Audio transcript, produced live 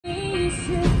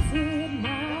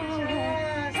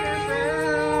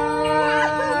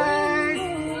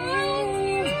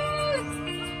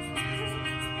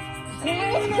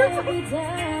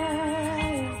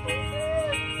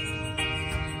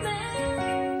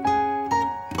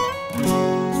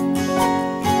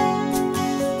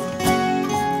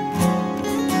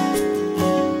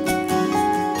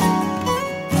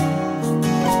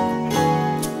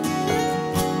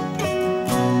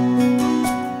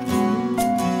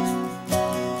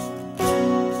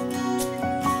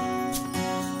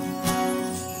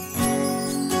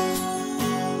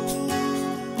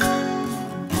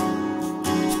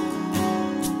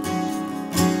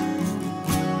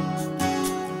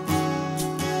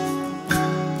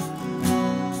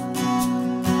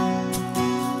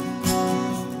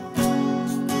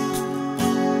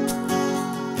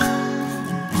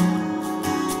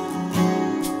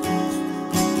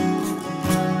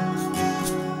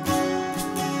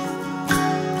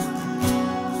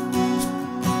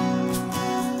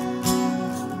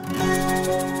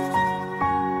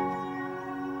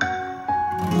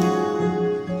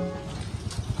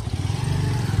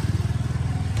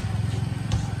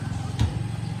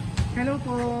Hello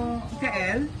po,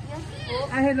 Kael? Yes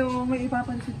po. Hello, may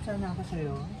ipapansin sana ako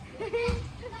sa'yo.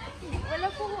 Wala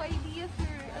po ko idea,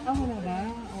 sir. Wala ba?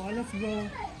 Let's go.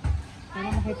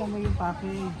 Para makita mo yung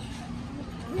package.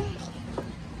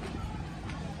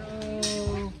 So,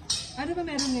 ano ba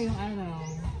meron ngayong araw?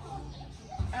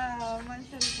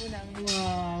 Monthsary po namin.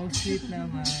 Wow, sweet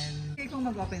naman. Okay, kung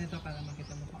mag-open ito para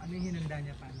makita mo kung ano yung hinanda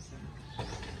niya para sa'yo.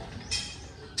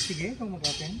 Sige, kung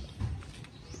mag-open.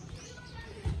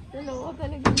 Dalawa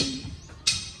talaga.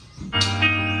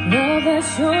 Love has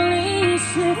surely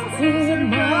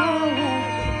shifted my life.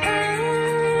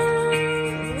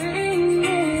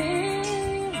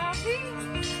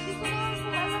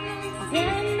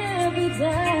 Can never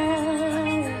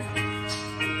die.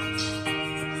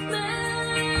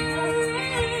 Marry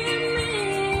me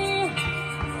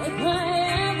if I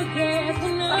ever get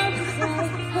another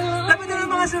sight. Sabi na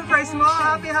yung mga surprise mo.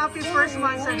 Happy first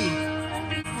monthsary.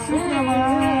 Sweet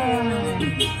naman.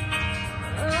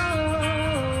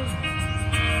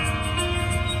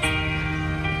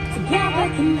 Together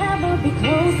can never be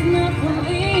close enough for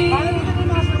me. I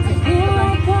feel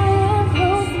like I am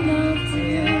close enough to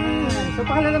you. So,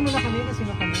 pakilala muna kami kung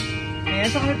sino kami. Ayan,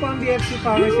 so kami po ang BFC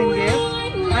Powers and Gift.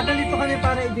 At nandito kami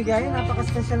para ibigay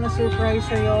napaka-special na surprise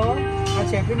sa'yo. At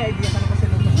syempre, naibigyan ka na kasi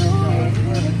ng surprise.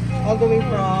 All the way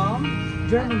from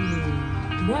Germany.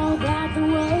 Now that the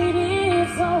wait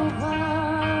is over,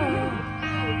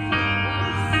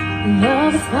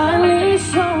 love has finally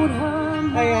showed her.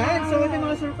 Ayan, so ito yung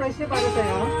mga surprise niya para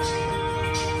sa'yo.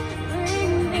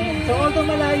 So, although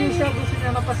malayo siya, gusto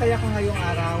niya mapasaya ka ngayong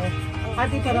araw.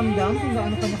 At iparamdam kung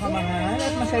gaano ka nakamahal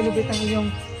at ma-celebrate ang iyong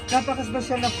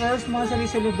napaka-special na first monthsary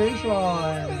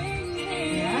celebration.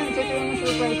 Ayan, so ito yung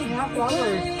surprise niya,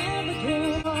 flowers.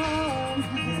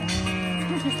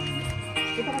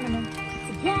 Kita ka naman.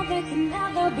 Together can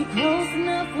never be close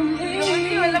enough for me.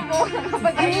 Wala po ako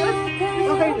nakapag-ayos.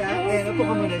 Okay lang, ayan, upo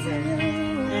ka muna dyan.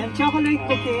 And chocolate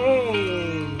bouquet.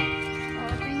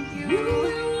 Thank you.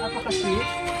 Napaka-sweet.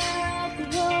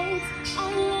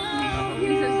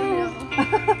 Minsan tuloy ako.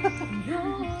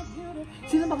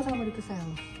 Sino ba kasama dito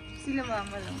sa'yo? Sila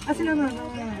mama lang. Sila mama.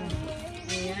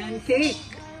 Ayan, cake.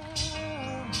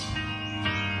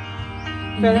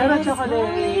 Ferrero chocolate.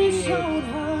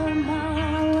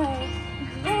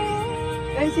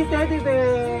 And si Teddy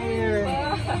Bear.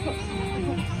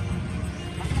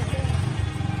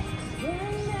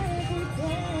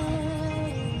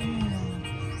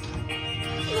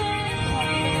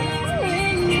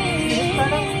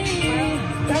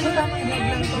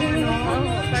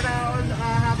 Para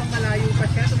habang malayo pa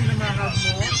siya, kung namahag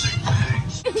mo.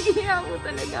 Hindi po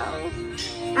talaga ako.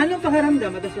 Anong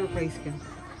pakiramdam at surprise ka?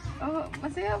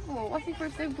 Masaya po. Kasi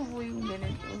first time po yung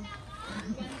ganito.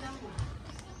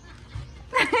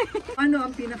 Ano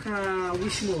ang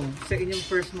pinaka-wish mo sa inyong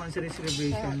first monthsary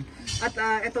celebration? At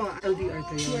ito, LDR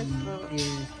kayo. Yes po.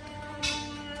 Yes.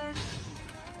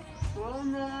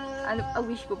 Ano,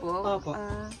 wish ko po? Opo.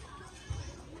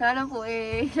 Sana po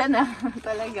siya na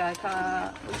talaga.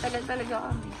 Magtagal talaga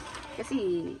kami. Kasi,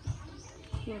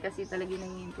 yun kasi talaga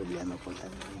naging problema po.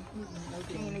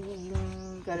 Yung nagiging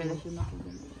karelasyon ako.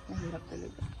 Mahirap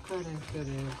talaga. Correct.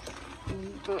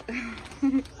 Yun po.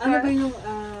 Ano ba yung,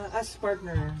 as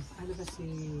partner, ano ba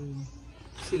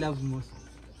si love mo?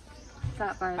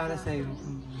 Para sa'yo?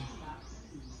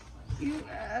 Yung,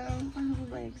 paano ko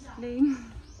ba explain?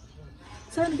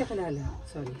 Saan ka kilala?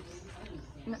 Sorry.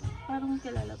 Parang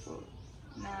kilala po.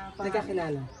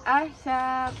 Nagkakilala?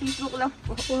 Sa Facebook lang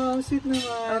po. Wow, sweet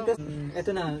naman. Ito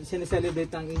na,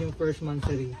 sineselebrate ang inyong first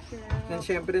monthsary. And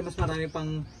syempre, mas marami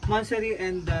pang monthsary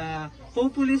and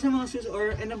hopefully sa mga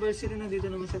or anniversary nandito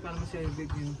naman siya para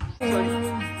ma-celebrate nyo.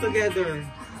 Together.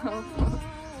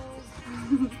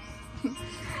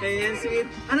 Ayan, sweet.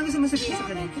 Ano gusto mo sabihin sa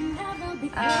kanya?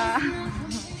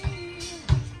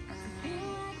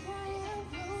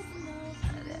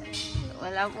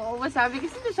 Wala po ako masabi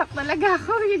kasi na-shock talaga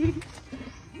ako eh.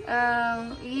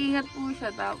 Iingat po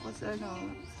siya tapos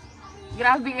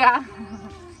grabe ka.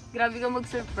 Grabe ka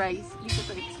mag-surprise. Hindi ko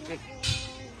to expect.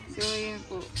 So yun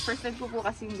po. First time ko po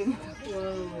kasi yung ganito.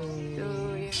 Wow.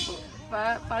 So yun po.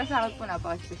 Para sa akin po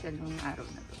napaka-special ng araw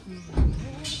na to.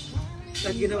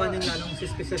 At ginawa niyo lalong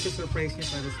special sa surprise niya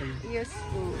para sa'yo. Yes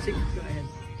po. Sige, go ahead.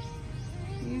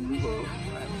 Yun po.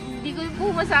 Hindi ko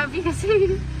po masabi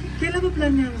kasi. Kailan ba plan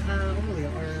niyang umuwi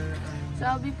or...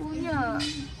 Sabi po niya,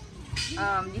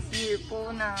 this year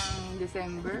po ng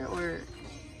December or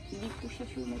hindi po siya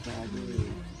sure masyado.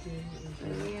 So,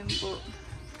 yan po.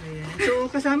 Ayan. So,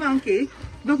 kasama ang cake.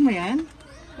 Dog mo yan?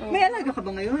 May alaga ka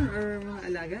ba ngayon? Or mga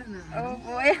alaga na?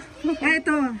 Opo, eh.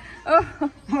 Ito. Oh.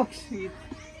 Oh, shit.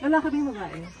 Lalaki ba yung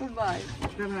babae? Babae.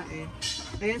 Babae.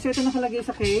 Ayan, so ito nakalagay sa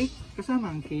cake.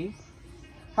 Kasama ang cake.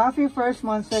 Happy first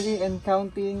monthsary and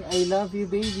counting. I love you,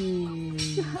 baby.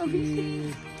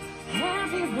 Sweet.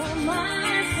 Happy by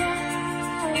my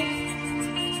side.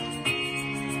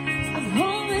 I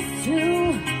promise to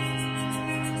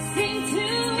sing to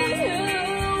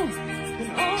you when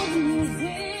all the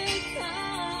music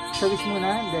comes. Service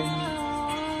muna, then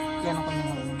yan ako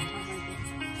naman.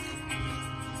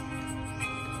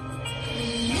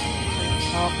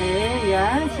 Okay,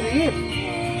 yan, sweet.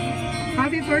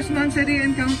 Happy first monthsary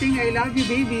and counting. I love you,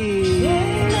 baby.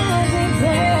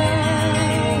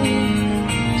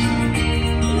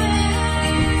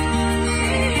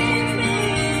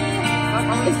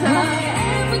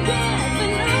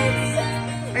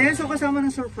 Ayan, so kasama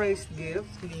ng surprise gift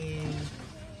ni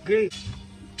Grace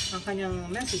ang kanyang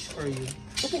message for you.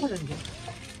 Upo ka lang dyan.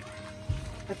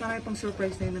 At marami pang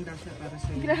surprise na yun ng Dasha para sa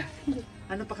iyo.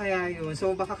 Ano pa kaya yun?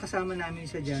 So baka kasama namin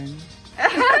siya dyan.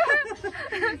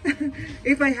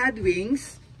 If I had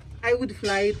wings, I would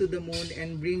fly to the moon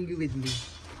and bring you with me.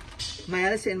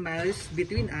 Miles and miles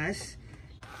between us,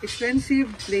 expensive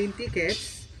plane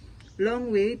tickets, long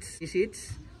waits,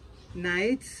 visits,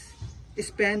 nights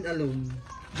spent alone.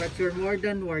 But you're more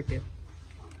than worth it.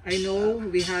 I know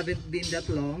we haven't been that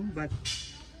long, but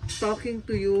talking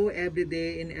to you every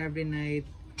day and every night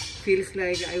feels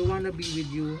like I wanna be with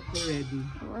you already.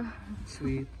 Wow.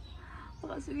 Sweet.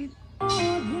 Sweet.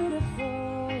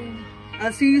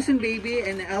 I'll see you soon, baby,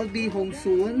 and I'll be home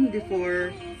soon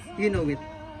before you know it.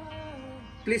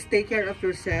 Please take care of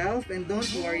yourself and don't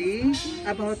worry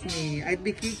about me. I'd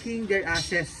be kicking their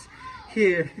asses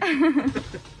here.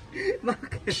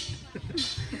 Bakit?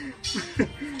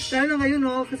 Sana ngayon,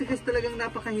 no? Kasi talagang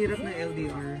napakahirap ng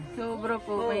LDR. Sobra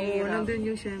po, Oo, mahirap.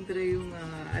 nandun yung syempre yung,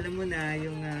 alam mo na,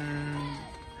 yung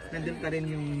nandun pa rin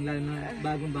yung lalo na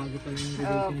bagong-bago pa yung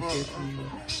relationship niyo.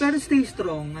 Pero stay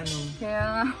strong, ano? Kaya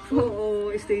nga po.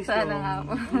 Oo, stay strong. Sana nga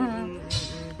po.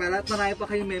 Para at marami pa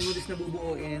kayong memories na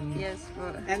bubuuin. Yes po.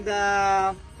 And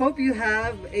hope you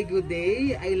have a good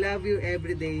day. I love you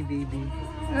every day, baby.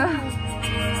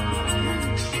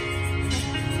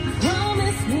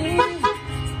 Promise me.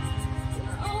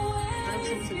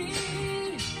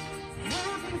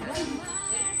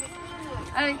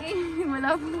 Ay,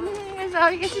 wala po.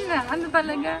 Sabi kasi na, ano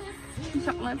talaga,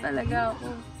 shock na talaga ako.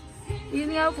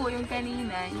 Yun nga po, yung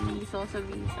kanina, yung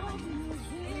sasabihin sa kanya.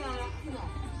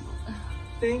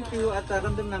 Thank you at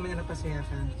ramdam namin na napasaya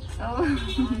ka. Oh.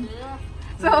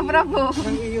 Sobra po.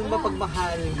 Ng iyong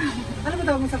mapagmahal. Ano ba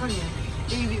tawag mo sa kanya?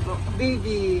 Baby po.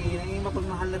 Baby. Ng iyong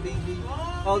mapagmahal na baby.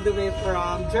 All the way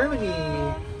from Germany.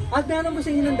 At meron mo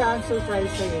sa inyo ng daan surprise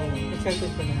sa'yo.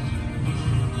 Excited ka na.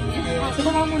 Ayan. So,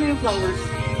 baka muna yung flowers.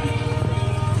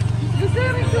 Gusto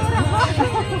yung itsura ko.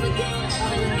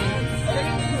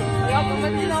 Wala pa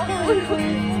man nila ako.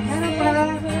 Ano pa?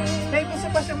 May gusto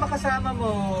pa siyang makasama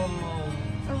mo.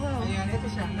 Ayan, ito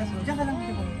siya. Diyan ka lang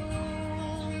dito.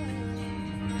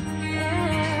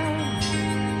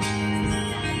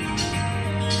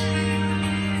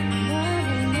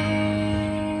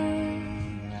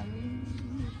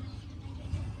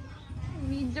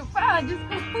 Medyo pa, Diyos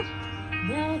ko.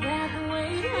 Now that the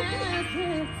weight has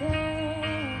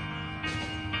lifted,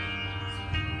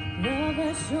 love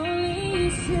has surely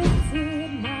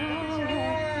shifted now.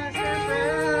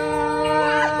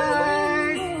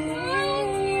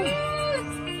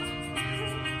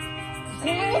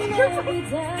 Every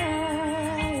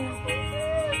day.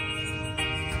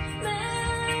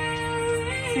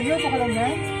 Sige, upo ka lang na.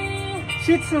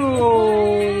 Shih Tzu!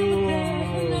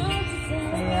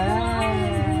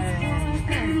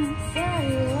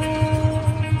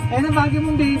 Ayan ang bagay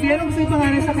mong baby. Ano gusto yung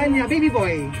pangalan sa kanya? Baby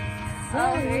boy.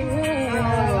 Okay.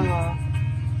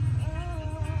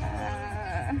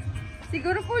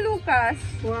 Siguro po Lucas.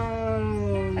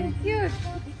 Wow. Ang cute.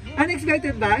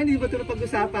 Unexpected ba? Hindi ba ito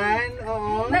napag-usapan?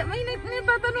 Oo. May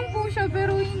nagtatanong po siya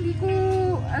pero hindi ko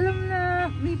alam na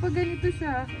may pagganito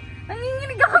siya.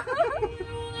 Nanginginig ako.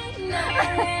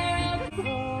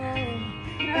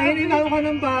 Ay, hindi bago ka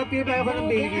ng papi, bago ka ng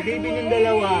baby. Baby yung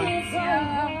dalawa.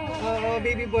 Oo,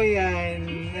 baby boy yan.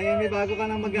 Ayun, may bago ka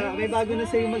ng may bago na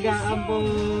sa'yo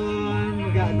mag-aampon.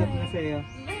 Mag-a-adopt na sa'yo.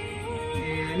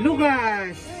 Ayan,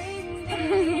 Lucas!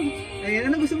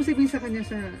 Ayan, ano gusto mo sabihin sa kanya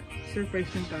sa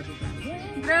surprise ng papi pa?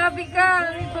 Grabe ka!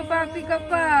 May papapi ka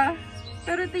pa.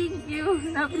 Pero thank you.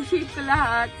 Na-appreciate ko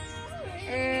lahat.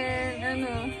 And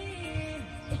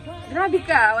grabe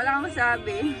ka. Wala kang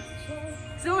masabi.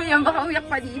 So yan, baka uyak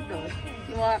pa dito.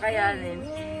 Yung mga kayanin.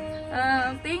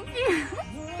 Thank you.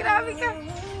 Grabe ka.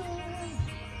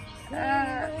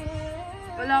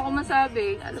 Wala akong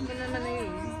masabi. Alam mo naman na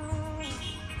yun.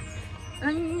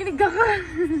 Nanginginig ako.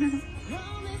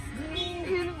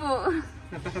 Ayun po.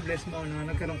 Napaka-bless mo, no?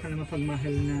 Nagkaroon ka na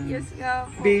mapagmahal na Yes nga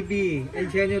po. baby.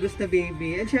 And generous na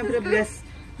baby. And syempre, bless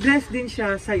din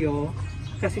siya sa'yo.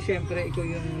 Kasi syempre, ikaw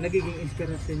yung nagiging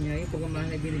inspirasyon niya. Yung pagmamahal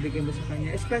na binibigay mo sa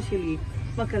kanya. Especially,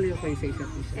 magkalayo kayo sa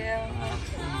isa't isa. Kaya nga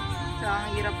po. So,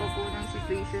 ang hirap pa po ng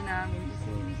situation namin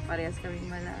kasi parehas kaming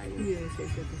malayo. Yes, sa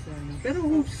isa't isa. Pero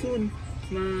hope soon,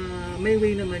 may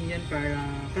way naman yan para,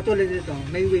 katulad nito,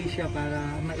 may way siya para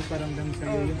maiparamdam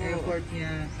sa'yo. Yung effort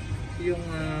niya,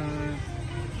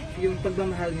 yung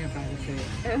pagmamahal niya para sa'yo.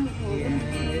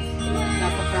 Yes.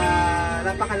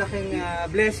 Napakalaking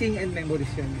blessing and memories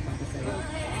yun para sa'yo.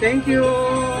 Thank you!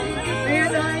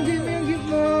 Ayan, enjoy mo yung gift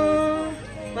mo!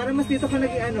 Para mas dito ka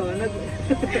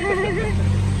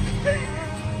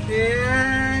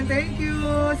Ayan, thank you!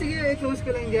 Sige, i-close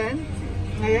ko lang dyan.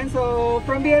 Ayan, so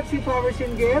from BFC Flowers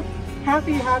and Gift,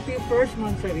 happy first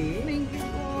monthsary. Thank you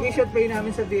po. Wish at pray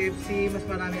namin sa BFC, mas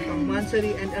marami pang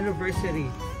monthsary and anniversary.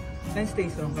 And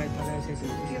stay strong kahit para sa isa't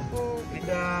isa. And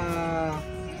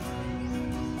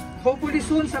hopefully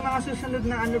soon sa mga susunod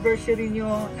na anniversary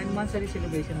nyo and monthsary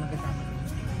celebration magkasama.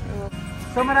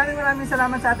 So maraming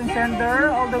salamat sa ating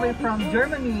sender all the way from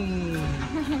Germany.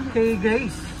 Kay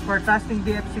Grace for trusting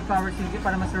BFC Flowers and Gift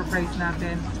para ma-surprise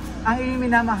natin ang iyong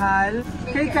minamahal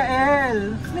kay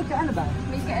Kael. May Kael ba?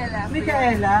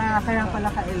 Micaela. Kaya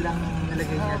pala Kael lang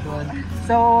nalagay niya doon.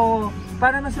 So,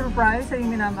 para ma-surprise sa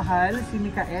iyong minamahal, si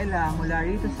Micaela mula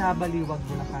rito sa Baliwag,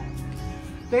 Bulacan.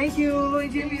 Thank you!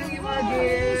 Enjoy mo yung mga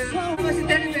gifts! Si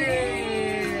Tenebe!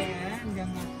 Ayan,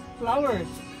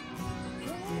 flowers!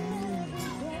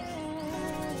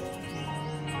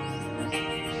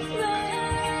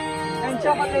 And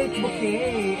chocolate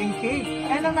bouquet and cake.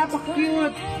 And ang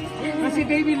napaka-cute na si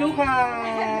Baby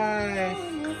Lucas!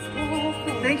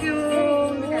 Thank you!